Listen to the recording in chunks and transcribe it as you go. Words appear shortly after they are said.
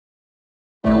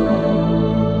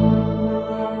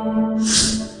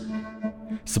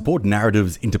Support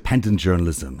Narrative's independent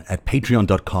journalism at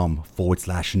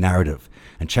patreon.com/narrative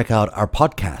and check out our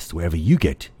podcast wherever you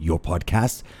get your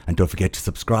podcasts. And don't forget to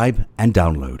subscribe and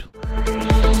download.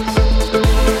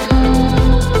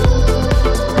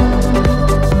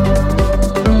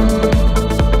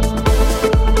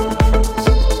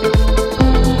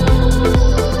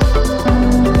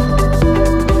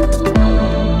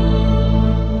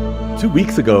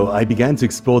 Weeks ago, I began to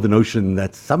explore the notion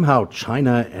that somehow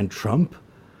China and Trump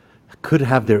could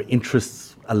have their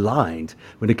interests aligned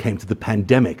when it came to the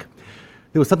pandemic.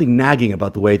 There was something nagging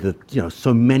about the way that,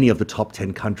 so many of the top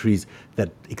 10 countries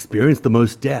that experienced the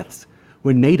most deaths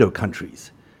were NATO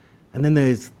countries. And then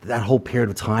there's that whole period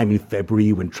of time in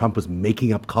February when Trump was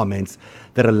making up comments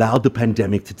that allowed the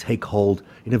pandemic to take hold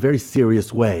in a very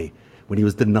serious way, when he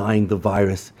was denying the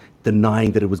virus,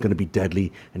 denying that it was going to be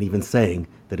deadly, and even saying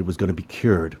that it was going to be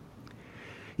cured.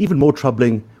 Even more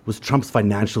troubling was Trump's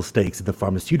financial stakes in the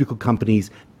pharmaceutical companies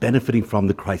benefiting from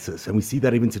the crisis. And we see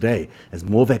that even today, as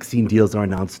more vaccine deals are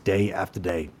announced day after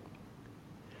day.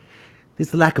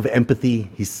 There's the lack of empathy,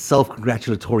 his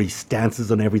self-congratulatory stances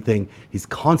on everything, his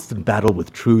constant battle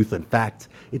with truth and fact.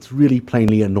 It's really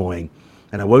plainly annoying.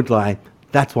 And I won't lie,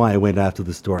 that's why I went after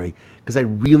the story, because I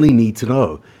really need to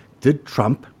know, did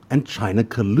Trump and China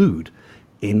collude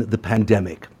in the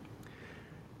pandemic?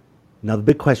 Now, the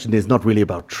big question is not really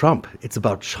about Trump, it's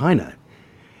about China.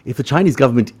 If the Chinese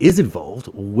government is involved,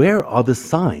 where are the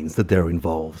signs that they're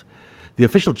involved? The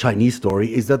official Chinese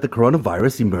story is that the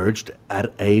coronavirus emerged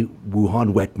at a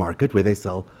Wuhan wet market where they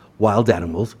sell wild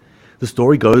animals. The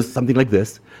story goes something like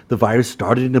this. The virus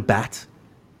started in a bat.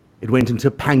 It went into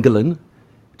pangolin,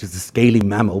 which is a scaly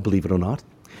mammal, believe it or not.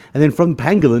 And then from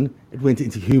pangolin, it went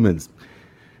into humans.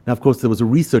 Now, of course, there was a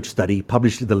research study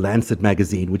published in the Lancet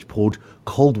magazine which poured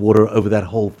cold water over that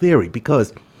whole theory,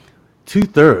 because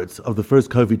 2/3 of the first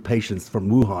COVID patients from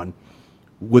Wuhan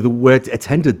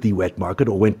attended the wet market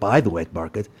or went by the wet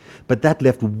market, but that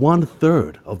left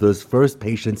 1/3 of those first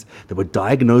patients that were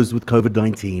diagnosed with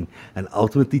COVID-19 and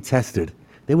ultimately tested.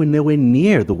 They were nowhere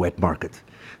near the wet market.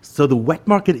 So the wet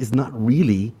market is not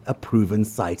really a proven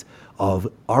site of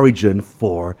origin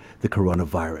for the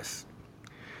coronavirus.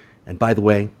 And by the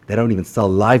way, they don't even sell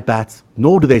live bats,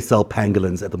 nor do they sell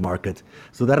pangolins at the market.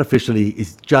 So that officially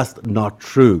is just not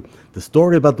true. The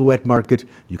story about the wet market,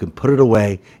 you can put it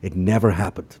away. It never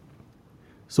happened.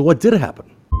 So what did happen?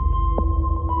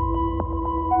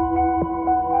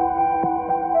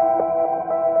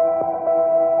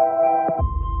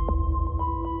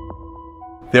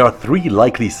 There are 3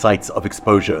 likely sites of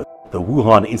exposure. The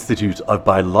Wuhan Institute of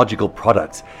Biological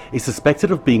Products is suspected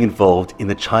of being involved in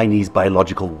the Chinese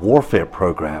biological warfare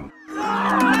program.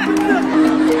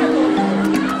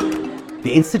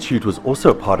 The institute was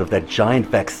also a part of that giant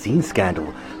vaccine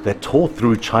scandal that tore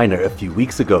through China a few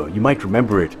weeks ago. You might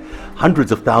remember it.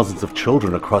 Hundreds of thousands of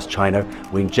children across China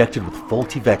were injected with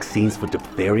faulty vaccines for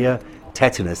diphtheria,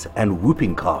 tetanus, and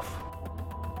whooping cough.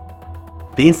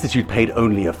 The institute paid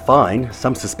only a fine.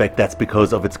 Some suspect that's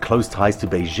because of its close ties to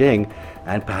Beijing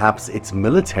and perhaps its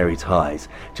military ties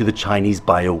to the Chinese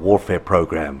biowarfare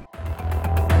program.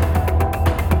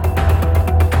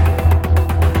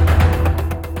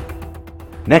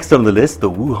 Next on the list,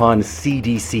 the Wuhan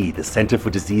CDC, the Center for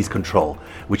Disease Control,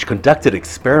 which conducted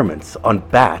experiments on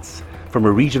bats from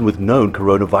a region with known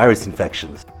coronavirus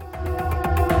infections.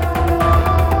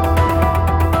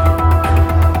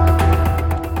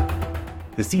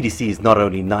 The CDC is not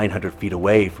only 900 feet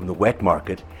away from the wet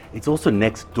market, it's also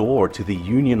next door to the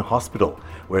Union Hospital,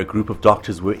 where a group of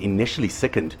doctors were initially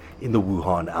sickened in the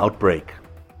Wuhan outbreak.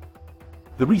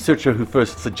 The researcher who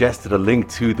first suggested a link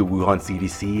to the Wuhan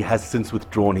CDC has since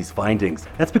withdrawn his findings.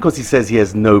 That's because he says he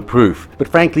has no proof, but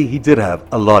frankly, he did have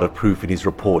a lot of proof in his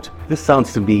report. This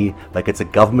sounds to me like it's a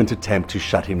government attempt to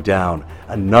shut him down,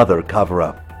 another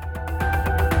cover-up.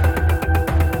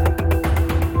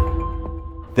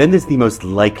 Then there's the most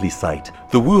likely site.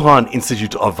 The Wuhan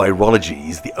Institute of Virology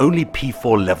is the only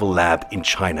P4 level lab in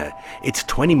China. It's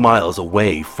 20 miles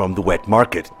away from the wet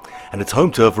market, and it's home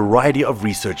to a variety of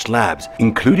research labs,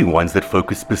 including ones that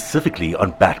focus specifically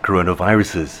on bat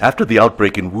coronaviruses. After the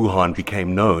outbreak in Wuhan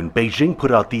became known, Beijing put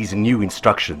out these new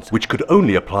instructions, which could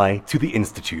only apply to the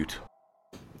institute.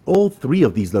 All 3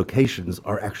 of these locations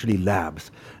are actually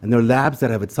labs, and they're labs that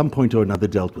have at some point or another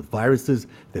dealt with viruses,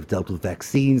 they've dealt with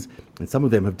vaccines, and some of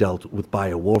them have dealt with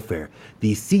biowarfare.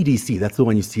 The CDC, that's the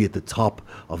one you see at the top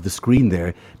of the screen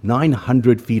there,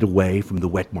 900 feet away from the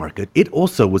wet market. It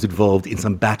also was involved in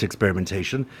some bat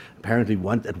experimentation. Apparently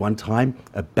at one time,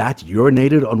 a bat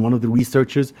urinated on one of the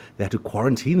researchers. They had to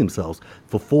quarantine themselves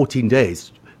for 14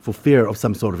 days for fear of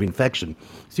some sort of infection.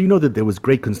 So you know that there was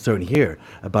great concern here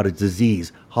about a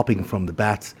disease hopping from the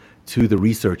bats to the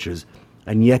researchers,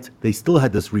 and yet they still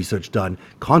had this research done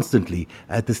constantly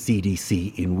at the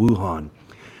CDC in Wuhan.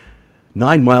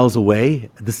 9 miles away,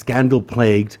 the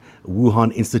scandal-plagued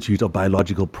Wuhan Institute of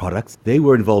Biological Products. They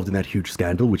were involved in that huge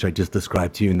scandal, which I just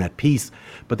described to you in that piece.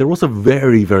 But they're also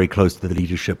very, very close to the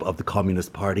leadership of the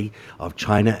Communist Party of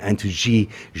China and to Xi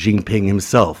Jinping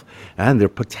himself. And they're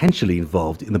potentially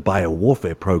involved in the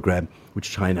biowarfare program,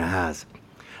 which China has.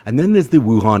 And then there's the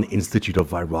Wuhan Institute of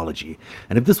Virology.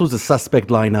 And if this was a suspect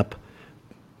lineup,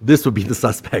 this would be the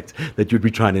suspect that you'd be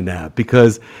trying to nab,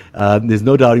 because there's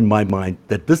no doubt in my mind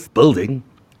that this building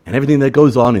and everything that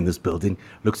goes on in this building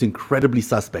looks incredibly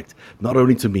suspect, not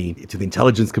only to me, to the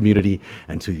intelligence community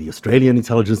and to the Australian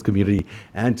intelligence community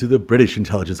and to the British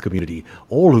intelligence community,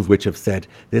 all of which have said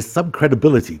there's some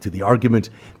credibility to the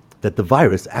argument that the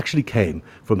virus actually came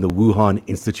from the Wuhan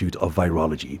Institute of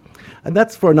Virology. And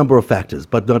that's for a number of factors,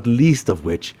 but not least of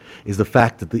which is the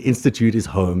fact that the institute is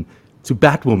home to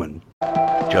Batwoman.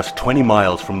 Just 20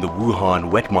 miles from the Wuhan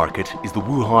wet market is the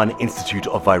Wuhan Institute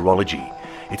of Virology.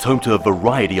 It's home to a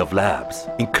variety of labs,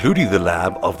 including the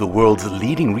lab of the world's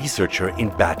leading researcher in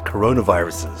bat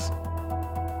coronaviruses.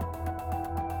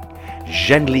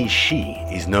 Zhengli Shi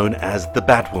is known as the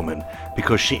Batwoman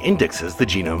because she indexes the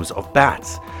genomes of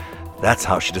bats. That's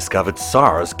how she discovered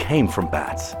SARS came from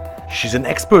bats. She's an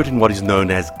expert in what is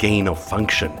known as gain of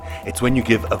function. It's when you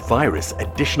give a virus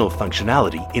additional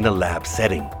functionality in a lab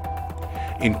setting.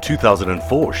 In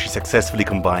 2004, she successfully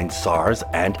combined SARS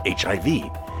and HIV.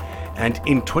 And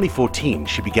in 2014,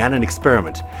 she began an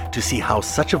experiment to see how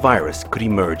such a virus could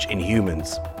emerge in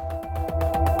humans.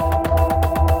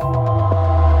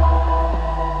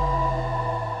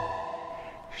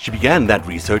 She began that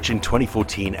research in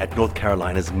 2014 at North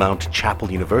Carolina's Mount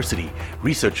Chapel University,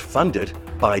 research funded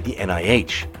by the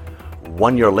NIH.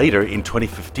 1 year later, in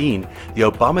 2015, the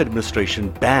Obama administration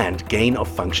banned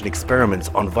gain-of-function experiments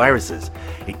on viruses.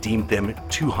 It deemed them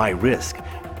too high risk,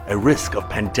 a risk of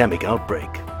pandemic outbreak.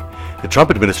 The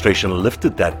Trump administration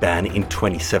lifted that ban in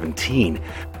 2017.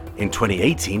 In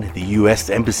 2018, the US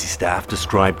Embassy staff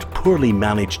described poorly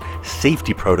managed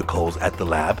safety protocols at the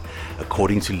lab,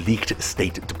 according to leaked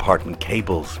State Department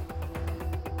cables.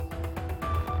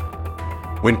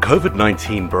 When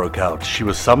COVID-19 broke out, she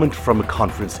was summoned from a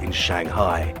conference in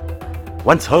Shanghai.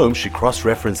 Once home, she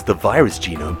cross-referenced the virus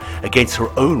genome against her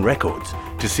own records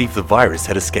to see if the virus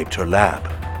had escaped her lab.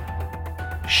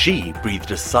 She breathed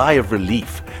a sigh of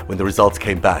relief when the results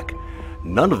came back.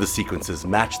 None of the sequences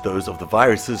matched those of the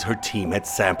viruses her team had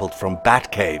sampled from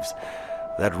bat caves.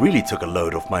 That really took a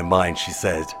load off my mind, she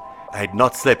said. I had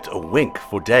not slept a wink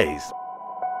for days.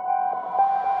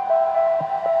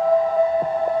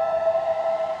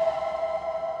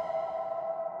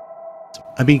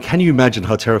 I mean, can you imagine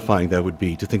how terrifying that would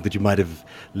be to think that you might have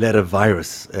let a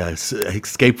virus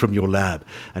escape from your lab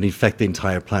and infect the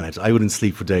entire planet? I wouldn't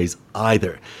sleep for days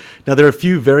either. Now, there are a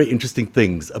few very interesting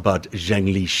things about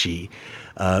Zhengli Shi.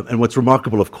 And what's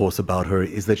remarkable, of course, about her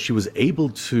is that she was able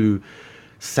to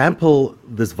sample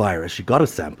this virus. She got a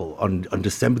sample on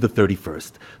December the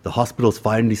 31st. The hospitals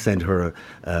finally sent her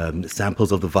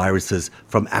samples of the viruses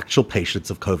from actual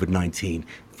patients of COVID-19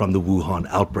 from the Wuhan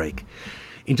outbreak.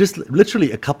 In just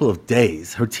literally a couple of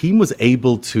days, her team was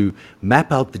able to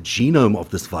map out the genome of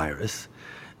this virus,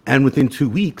 and within 2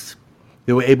 weeks,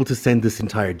 they were able to send this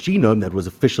entire genome that was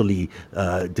officially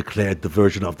declared the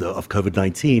version of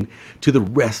COVID-19 to the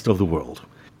rest of the world.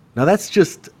 Now, that's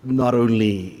just not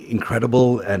only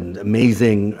incredible and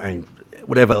amazing and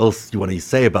whatever else you want to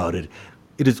say about it,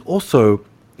 it is also,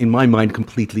 in my mind,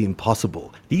 completely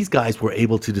impossible. These guys were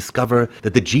able to discover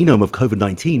that the genome of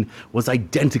COVID-19 was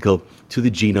identical to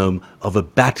the genome of a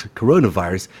bat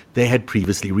coronavirus they had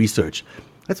previously researched.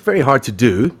 That's very hard to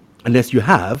do unless you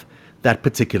have that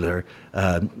particular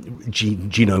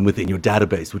genome within your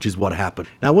database, which is what happened.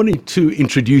 Now, I wanted to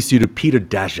introduce you to Peter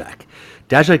Daszak.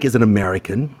 Daszak is an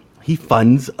American. He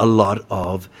funds a lot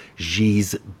of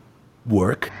Xi's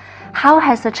work. How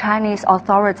has the Chinese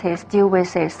authorities dealt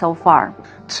with it so far?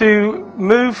 To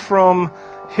move from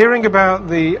hearing about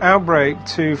the outbreak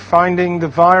to finding the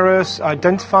virus,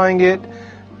 identifying it,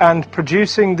 and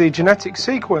producing the genetic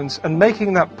sequence and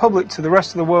making that public to the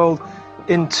rest of the world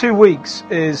in 2 weeks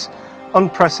is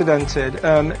unprecedented.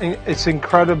 It's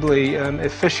incredibly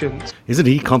efficient. Isn't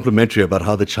he complimentary about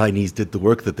how the Chinese did the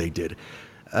work that they did?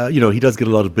 He does get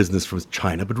a lot of business from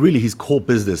China, but really his core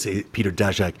business, Peter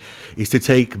Daszak, is to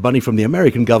take money from the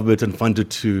American government and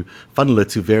funnel it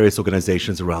to various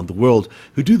organizations around the world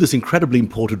who do this incredibly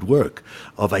important work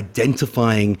of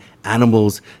identifying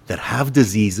animals that have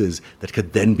diseases that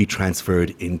could then be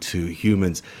transferred into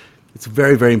humans. It's a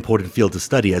very, very important field to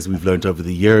study, as we've learned over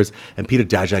the years, and Peter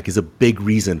Daszak is a big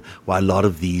reason why a lot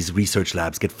of these research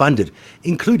labs get funded,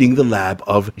 including the lab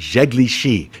of Zhengli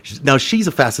Shi. Now, she's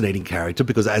a fascinating character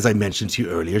because, as I mentioned to you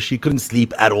earlier, she couldn't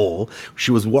sleep at all.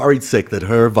 She was worried sick that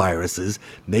her viruses,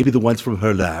 maybe the ones from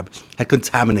her lab, had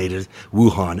contaminated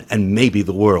Wuhan and maybe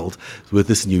the world with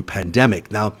this new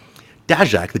pandemic. Now,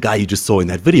 Daszak, the guy you just saw in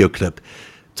that video clip,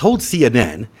 told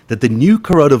CNN that the new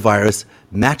coronavirus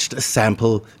matched a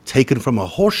sample taken from a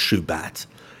horseshoe bat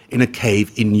in a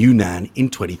cave in Yunnan in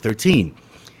 2013.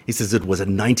 He says it was a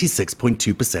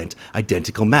 96.2%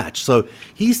 identical match. So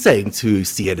he's saying to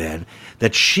CNN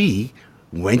that she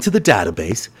went to the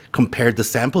database, compared the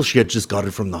sample she had just gotten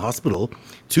from the hospital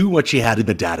to what she had in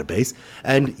the database,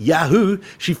 and Yahoo,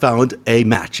 she found a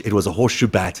match. It was a horseshoe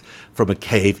bat from a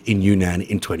cave in Yunnan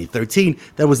in 2013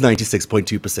 that was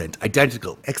 96.2%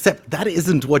 identical. Except that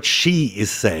isn't what she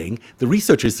is saying. The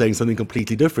researcher is saying something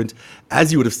completely different,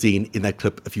 as you would have seen in that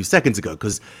clip a few seconds ago,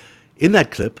 because in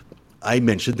that clip, I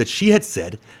mentioned that she had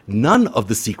said none of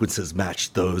the sequences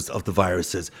matched those of the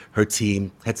viruses her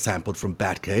team had sampled from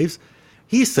bat caves.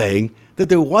 He's saying that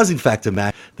there was, in fact, a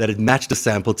match, that it matched a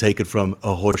sample taken from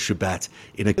a horseshoe bat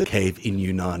in a cave in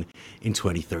Yunnan in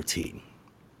 2013.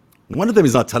 One of them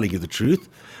is not telling you the truth,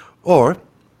 or,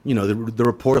 the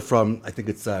reporter from, I think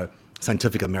it's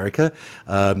Scientific America,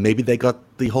 maybe they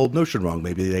got the whole notion wrong.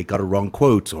 Maybe they got a wrong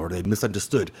quote, or they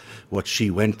misunderstood what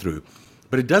she went through.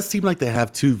 But it does seem like they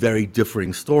have two very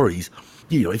differing stories.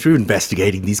 If you're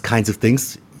investigating these kinds of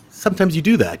things, sometimes you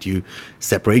do that. You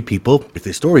separate people. If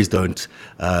their stories don't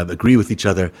agree with each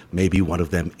other, maybe one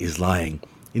of them is lying.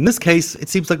 In this case, it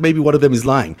seems like maybe one of them is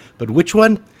lying. But which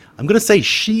one? I'm going to say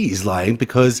she is lying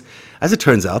because, as it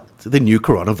turns out, the new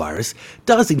coronavirus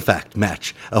does in fact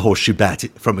match a horseshoe bat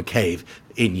from a cave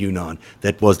in Yunnan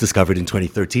that was discovered in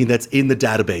 2013. That's in the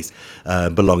database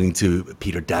belonging to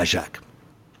Peter Daszak.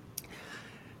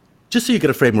 Just so you get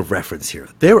a frame of reference here,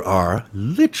 there are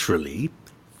literally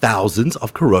thousands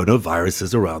of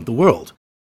coronaviruses around the world.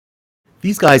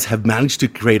 These guys have managed to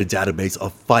create a database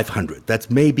of 500.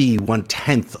 That's maybe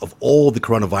 1/10 of all the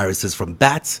coronaviruses from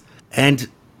bats. And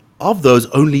of those,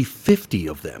 only 50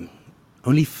 of them,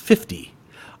 only 50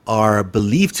 are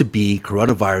believed to be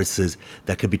coronaviruses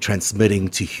that could be transmitting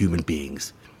to human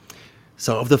beings.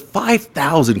 So of the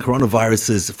 5,000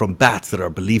 coronaviruses from bats that are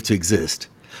believed to exist,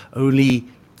 only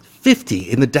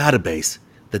 50 in the database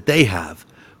that they have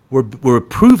were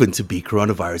proven to be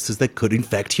coronaviruses that could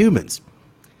infect humans.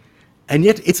 And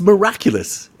yet it's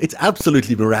miraculous. It's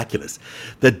absolutely miraculous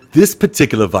that this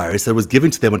particular virus that was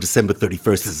given to them on December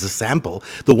 31st as a sample,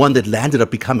 the one that landed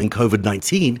up becoming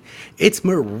COVID-19, it's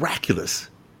miraculous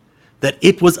that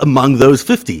it was among those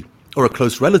 50 or a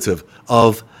close relative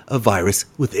of a virus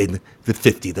within the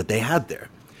 50 that they had there.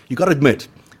 You got to admit,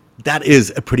 that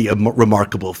is a pretty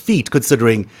remarkable feat,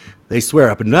 considering they swear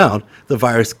up and down the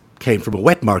virus came from a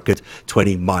wet market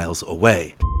 20 miles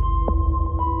away.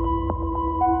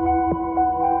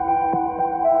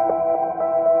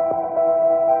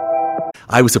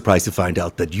 I was surprised to find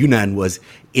out that Yunnan was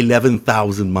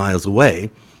 11,000 miles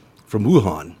away from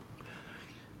Wuhan.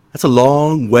 That's a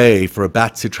long way for a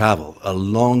bat to travel, a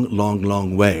long, long,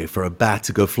 long way for a bat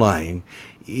to go flying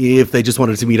if they just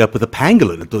wanted to meet up with a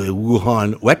pangolin at the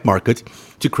Wuhan wet market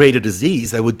to create a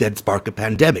disease that would then spark a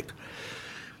pandemic.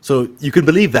 So you can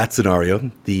believe that scenario,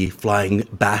 the flying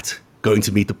bat going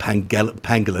to meet the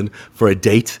pangolin for a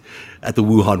date at the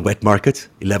Wuhan wet market,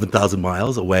 11,000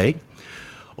 miles away.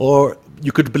 Or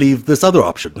you could believe this other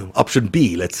option, option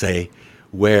B, let's say,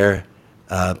 where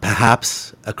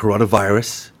perhaps a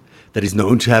coronavirus that is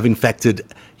known to have infected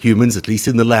humans, at least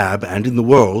in the lab and in the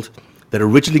world, that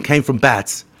originally came from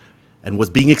bats and was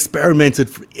being experimented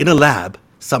in a lab,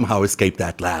 somehow escaped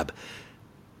that lab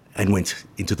and went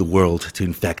into the world to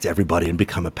infect everybody and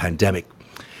become a pandemic.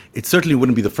 It certainly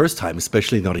wouldn't be the first time,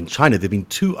 especially not in China. There have been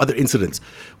 2 other incidents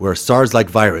where a SARS-like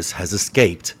virus has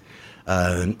escaped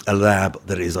a lab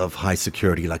that is of high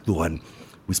security, like the one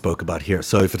we spoke about here.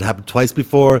 So if it happened twice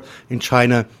before in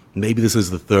China, maybe this is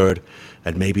the third,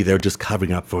 and maybe they're just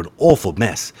covering up for an awful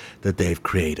mess that they've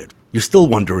created. You're still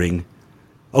wondering,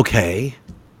 okay,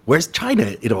 where's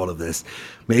China in all of this?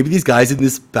 Maybe these guys in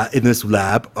this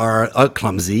lab are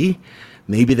clumsy.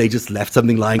 Maybe they just left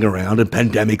something lying around and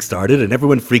pandemic started and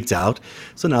everyone freaked out.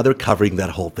 So now they're covering that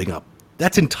whole thing up.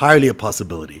 That's entirely a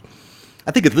possibility.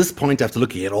 I think at this point, after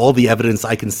looking at all the evidence,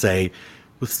 I can say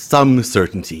with some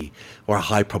certainty, or a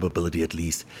high probability at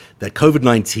least, that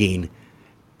COVID-19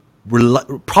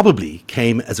 probably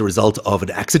came as a result of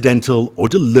an accidental or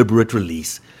deliberate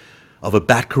release of a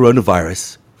bat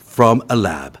coronavirus from a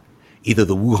lab, either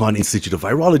the Wuhan Institute of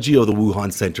Virology or the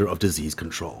Wuhan Center of Disease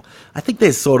Control. I think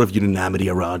there's sort of unanimity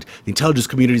around the intelligence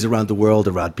communities around the world,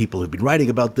 around people who've been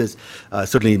writing about this.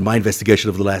 Certainly in my investigation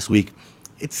of the last week,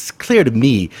 it's clear to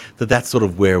me that that's sort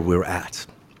of where we're at.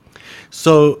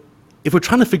 So if we're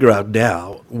trying to figure out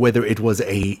now whether it was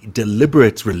a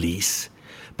deliberate release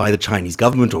by the Chinese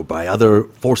government or by other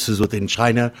forces within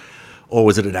China, or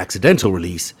was it an accidental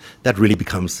release, that really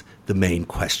becomes the main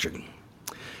question.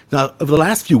 Now, over the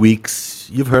last few weeks,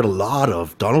 you've heard a lot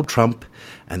of Donald Trump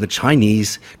and the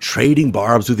Chinese trading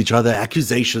barbs with each other,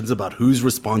 accusations about who's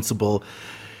responsible.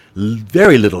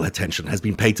 Very little attention has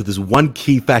been paid to this one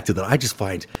key factor that I just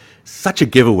find such a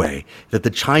giveaway, that the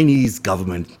Chinese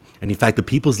government, and in fact the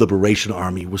People's Liberation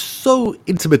Army, was so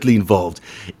intimately involved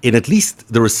in at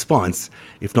least the response,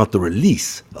 if not the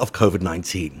release, of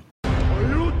COVID-19. Are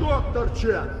you Dr.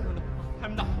 Chen?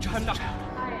 I'm not.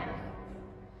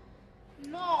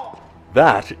 No.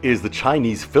 That is the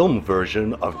Chinese film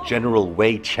version of General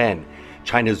Wei Chen,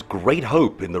 China's great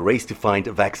hope in the race to find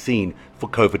a vaccine for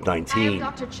COVID-19. I am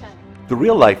Dr. Chen. The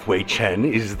real-life Wei Chen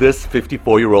is this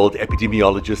 54-year-old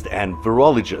epidemiologist and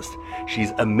virologist.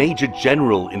 She's a major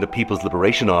general in the People's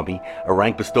Liberation Army, a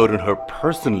rank bestowed on her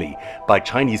personally by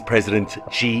Chinese President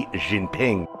Xi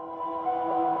Jinping.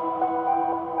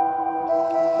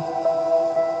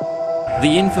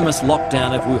 The infamous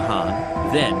lockdown of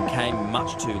Wuhan then came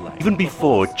much too late. Even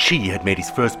before Xi had made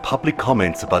his first public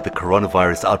comments about the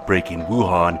coronavirus outbreak in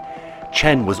Wuhan,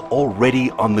 Chen was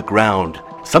already on the ground.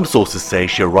 Some sources say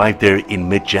she arrived there in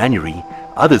mid-January,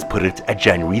 others put it at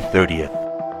January 30th.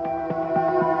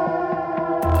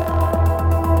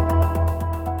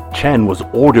 Chen was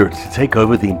ordered to take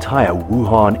over the entire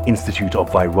Wuhan Institute of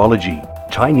Virology.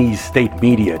 Chinese state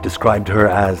media described her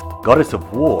as goddess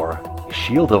of war,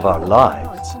 shield of our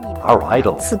lives, our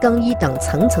idol. 次更衣等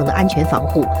层层的安全防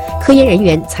护，科研人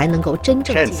员才能够真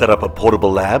正 Chen set up a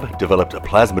portable lab, developed a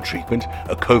plasma treatment,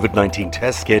 a COVID-19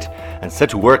 test kit, and set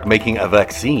to work making a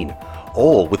vaccine,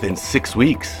 all within 6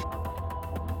 weeks.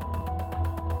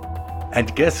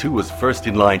 And guess who was first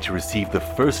in line to receive the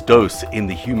first dose in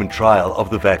the human trial of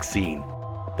the vaccine?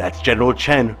 That's General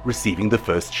Chen receiving the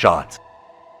first shot.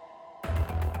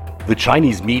 The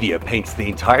Chinese media paints the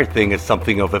entire thing as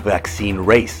something of a vaccine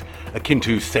race, akin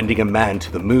to sending a man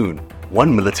to the moon.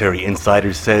 One military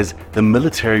insider says the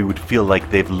military would feel like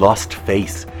they've lost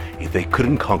face if they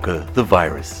couldn't conquer the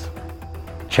virus.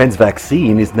 Chen's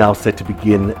vaccine is now set to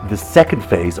begin the second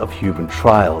phase of human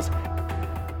trials.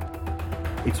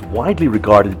 It's widely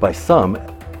regarded by some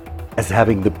as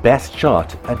having the best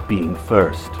shot at being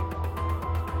first.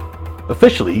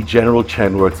 Officially, General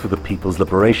Chen works for the People's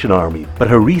Liberation Army, but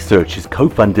her research is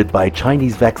co-funded by a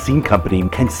Chinese vaccine company,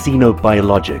 CanSino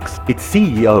Biologics. Its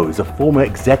CEO is a former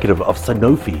executive of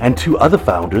Sanofi, and 2 other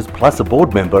founders, plus a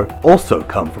board member, also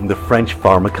come from the French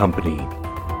pharma company.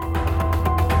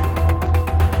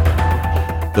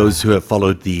 Those who have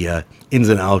followed the ins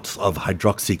and outs of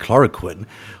hydroxychloroquine,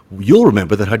 you'll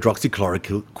remember that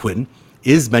hydroxychloroquine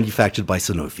is manufactured by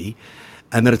Sanofi,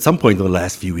 and that at some point in the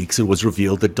last few weeks it was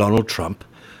revealed that Donald Trump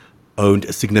owned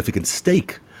a significant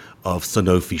stake of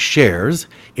Sanofi shares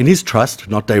in his trust,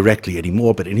 not directly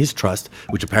anymore, but in his trust,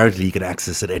 which apparently he can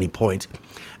access at any point,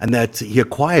 and that he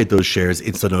acquired those shares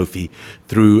in Sanofi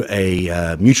through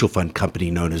a mutual fund company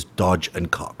known as Dodge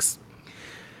 & Cox.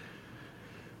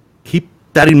 Keep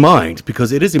that in mind,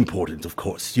 because it is important, of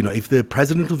course. You know, if the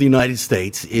President of the United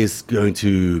States is going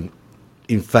to,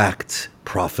 in fact,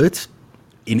 profit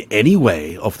in any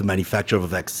way of the manufacture of a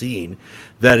vaccine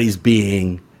that is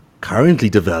being currently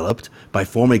developed by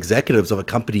former executives of a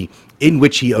company in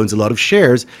which he owns a lot of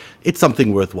shares, it's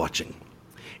something worth watching.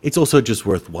 It's also just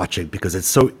worth watching because it's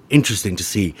so interesting to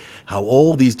see how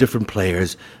all these different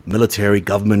players, military,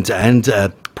 government, and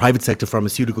private sector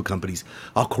pharmaceutical companies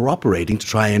are cooperating to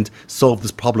try and solve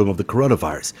this problem of the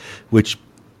coronavirus, which,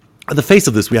 on the face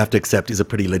of this, we have to accept is a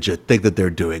pretty legit thing that they're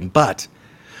doing. But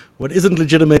what isn't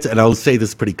legitimate, and I'll say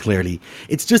this pretty clearly,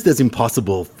 it's just as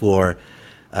impossible for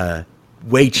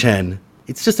Wei Chen,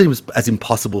 it's just as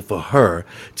impossible for her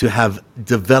to have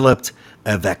developed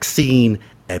a vaccine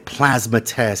a plasma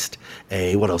test,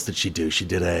 what else did she do? She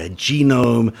did a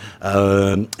genome,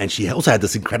 and she also had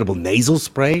this incredible nasal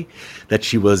spray that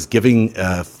she was giving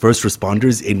first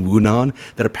responders in Wuhan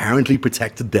that apparently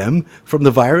protected them from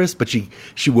the virus, but she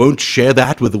won't share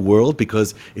that with the world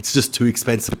because it's just too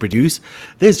expensive to produce.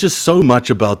 There's just so much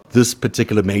about this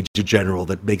particular major general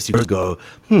that makes you go,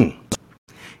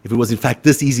 if it was in fact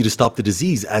this easy to stop the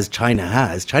disease as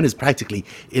China's practically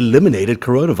eliminated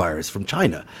coronavirus from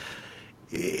China.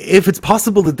 If it's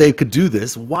possible that they could do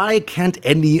this, why can't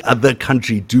any other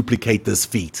country duplicate this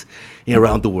feat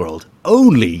around the world?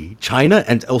 Only China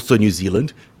and also New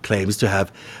Zealand claims to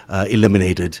have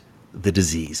eliminated the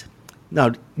disease.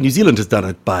 Now, New Zealand has done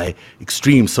it by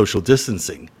extreme social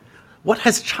distancing. What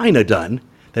has China done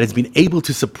that has been able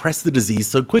to suppress the disease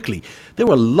so quickly? There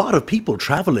were a lot of people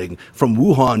traveling from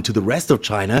Wuhan to the rest of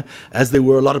China, as there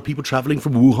were a lot of people traveling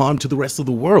from Wuhan to the rest of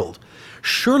the world.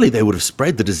 Surely they would have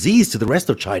spread the disease to the rest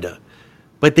of China,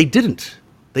 but they didn't.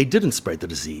 They didn't spread the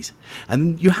disease.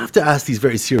 And you have to ask these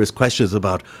very serious questions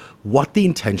about what the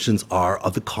intentions are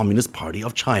of the Communist Party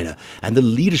of China and the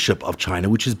leadership of China,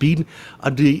 which has been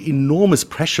under enormous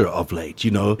pressure of late.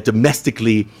 You know,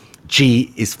 domestically,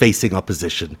 Xi is facing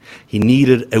opposition. He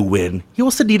needed a win. He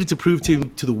also needed to prove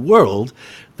to the world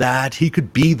that he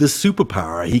could be the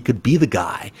superpower. He could be the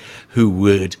guy who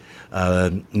would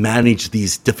manage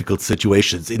these difficult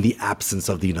situations in the absence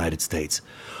of the United States.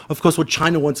 Of course, what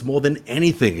China wants more than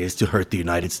anything is to hurt the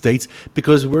United States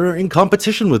because we're in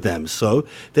competition with them. So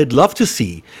they'd love to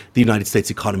see the United States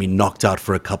economy knocked out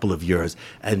for a couple of years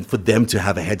and for them to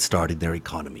have a head start in their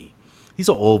economy. These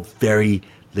are all very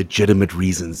legitimate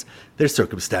reasons. They're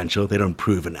circumstantial. They don't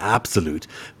prove an absolute,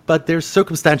 but they're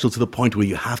circumstantial to the point where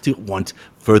you have to want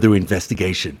further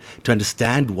investigation to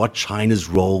understand what China's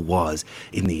role was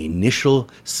in the initial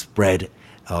spread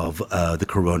of the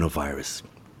coronavirus.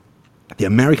 The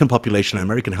American population,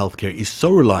 American healthcare is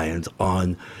so reliant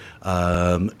on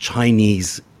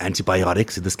Chinese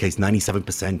antibiotics. In this case,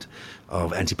 97%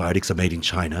 of antibiotics are made in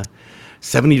China.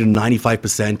 70 to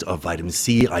 95% of vitamin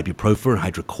C, ibuprofen,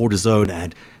 hydrocortisone,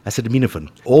 and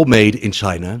acetaminophen, all made in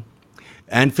China.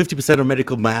 And 50% of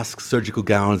medical masks, surgical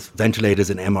gowns, ventilators,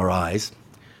 and MRIs,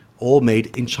 all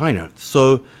made in China.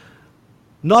 So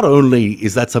not only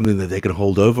is that something that they can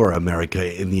hold over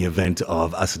America in the event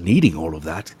of us needing all of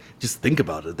that, just think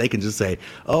about it. They can just say,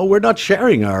 oh, we're not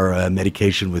sharing our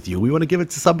medication with you. We want to give it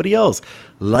to somebody else,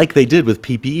 like they did with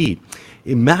PPE.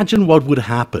 Imagine what would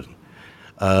happen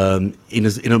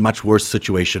in a much worse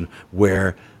situation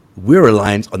where we're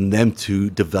reliant on them to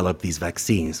develop these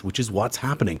vaccines, which is what's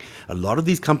happening. A lot of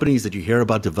these companies that you hear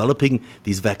about developing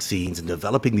these vaccines and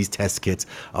developing these test kits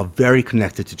are very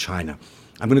connected to China.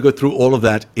 I'm going to go through all of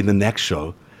that in the next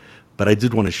show, but I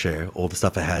did want to share all the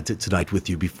stuff I had tonight with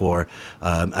you before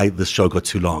this show got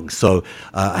too long. So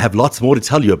I have lots more to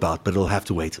tell you about, but it'll have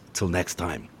to wait till next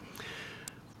time.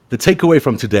 The takeaway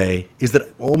from today is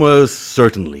that almost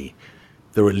certainly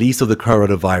the release of the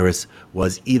coronavirus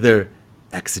was either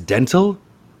accidental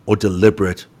or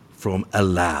deliberate from a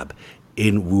lab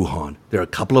in Wuhan. There are a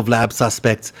couple of lab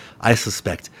suspects. I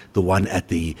suspect the one at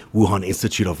the Wuhan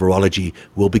Institute of Virology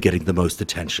will be getting the most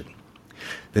attention.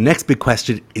 The next big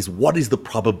question is, what is the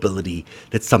probability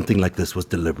that something like this was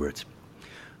deliberate?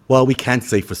 Well, we can't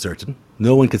say for certain.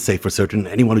 No one can say for certain.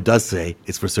 Anyone who does say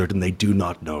it's for certain, they do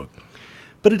not know.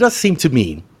 But it does seem to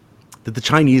me that the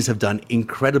Chinese have done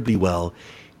incredibly well,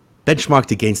 benchmarked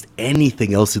against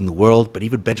anything else in the world, but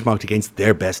even benchmarked against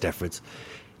their best efforts.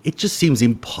 It just seems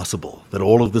impossible that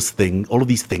all of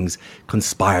these things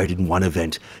conspired in one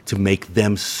event to make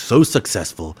them so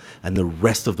successful and the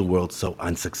rest of the world so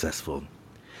unsuccessful.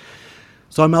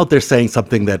 So I'm out there saying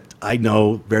something that I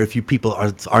know very few people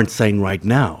aren't saying right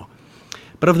now.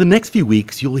 But over the next few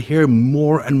weeks, you'll hear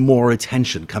more and more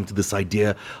attention come to this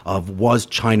idea of, was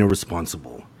China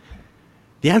responsible?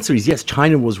 The answer is yes,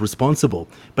 China was responsible,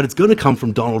 but it's going to come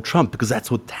from Donald Trump because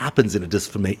that's what happens in a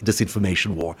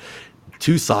disinformation war.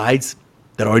 Two sides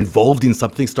that are involved in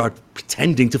something start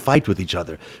pretending to fight with each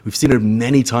other. We've seen it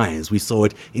many times. We saw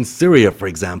it in Syria, for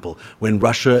example, when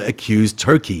Russia accused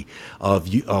Turkey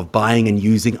of buying and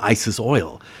using ISIS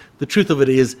oil. The truth of it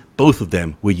is, both of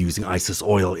them were using ISIS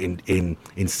oil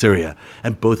in Syria,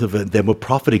 and both of them were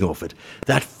profiting off it.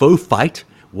 That faux fight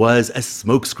was a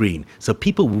smokescreen, so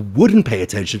people wouldn't pay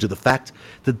attention to the fact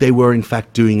that they were in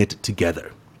fact doing it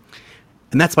together.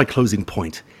 And that's my closing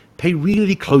point. pay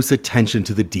really close attention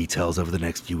to the details over the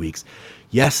next few weeks.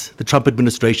 Yes, the Trump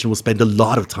administration will spend a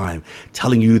lot of time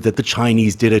telling you that the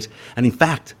Chinese did it. And in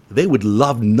fact, they would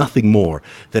love nothing more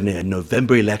than a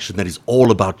November election that is all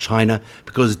about China,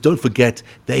 because don't forget,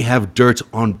 they have dirt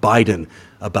on Biden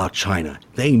about China.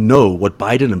 They know what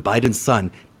Biden and Biden's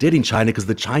son did in China because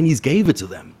the Chinese gave it to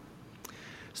them.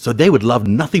 So they would love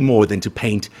nothing more than to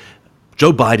paint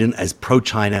Joe Biden as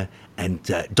pro-China and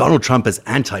Donald Trump as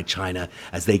anti-China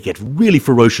as they get really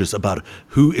ferocious about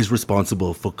who is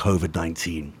responsible for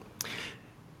COVID-19.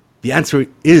 The answer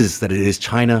is that it is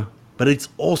China, but it's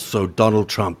also Donald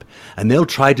Trump. And they'll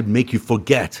try to make you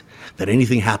forget that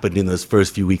anything happened in those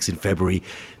first few weeks in February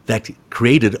that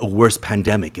created a worse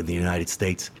pandemic in the United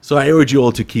States. So I urge you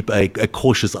all to keep a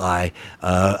cautious eye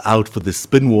out for the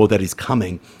spin war that is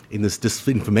coming in this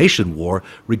disinformation war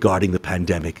regarding the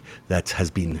pandemic that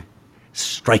has been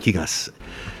striking us.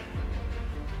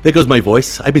 There goes my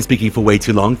voice. I've been speaking for way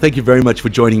too long. Thank you very much for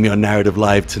joining me on Narrative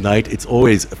Live tonight. It's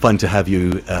always fun to have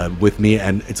you with me,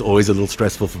 and it's always a little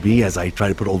stressful for me as I try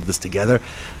to put all of this together.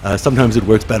 Sometimes it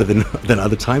works better than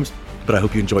other times, but I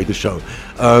hope you enjoyed the show.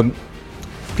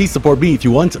 Please support me if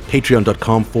you want,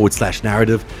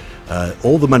 patreon.com/narrative.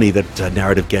 All the money that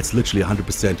Narrative gets, literally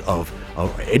 100% of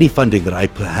any funding that I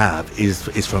have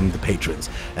is from the patrons.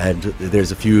 And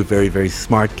there's a few very, very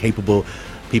smart, capable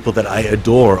people that I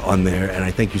adore on there. And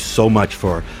I thank you so much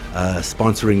for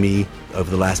sponsoring me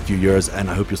over the last few years. And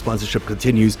I hope your sponsorship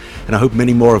continues. And I hope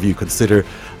many more of you consider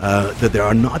that there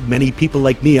are not many people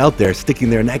like me out there sticking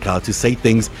their neck out to say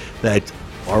things that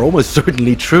are almost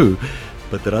certainly true,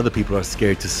 but that other people are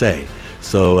scared to say.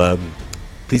 So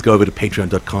please go over to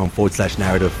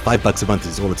patreon.com/narrative. $5 a month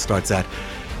is all it starts at.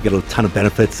 You get a ton of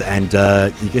benefits, and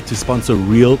you get to sponsor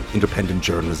real independent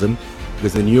journalism,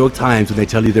 because the New York Times, when they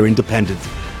tell you they're independent,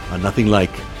 are nothing like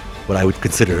what I would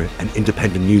consider an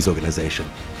independent news organization.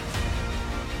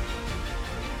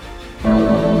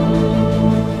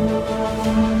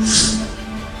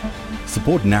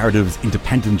 Support Narrative's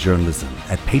independent journalism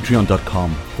at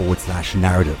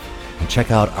patreon.com/narrative. And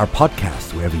check out our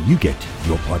podcast wherever you get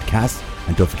your podcasts.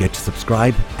 And don't forget to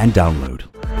subscribe and download.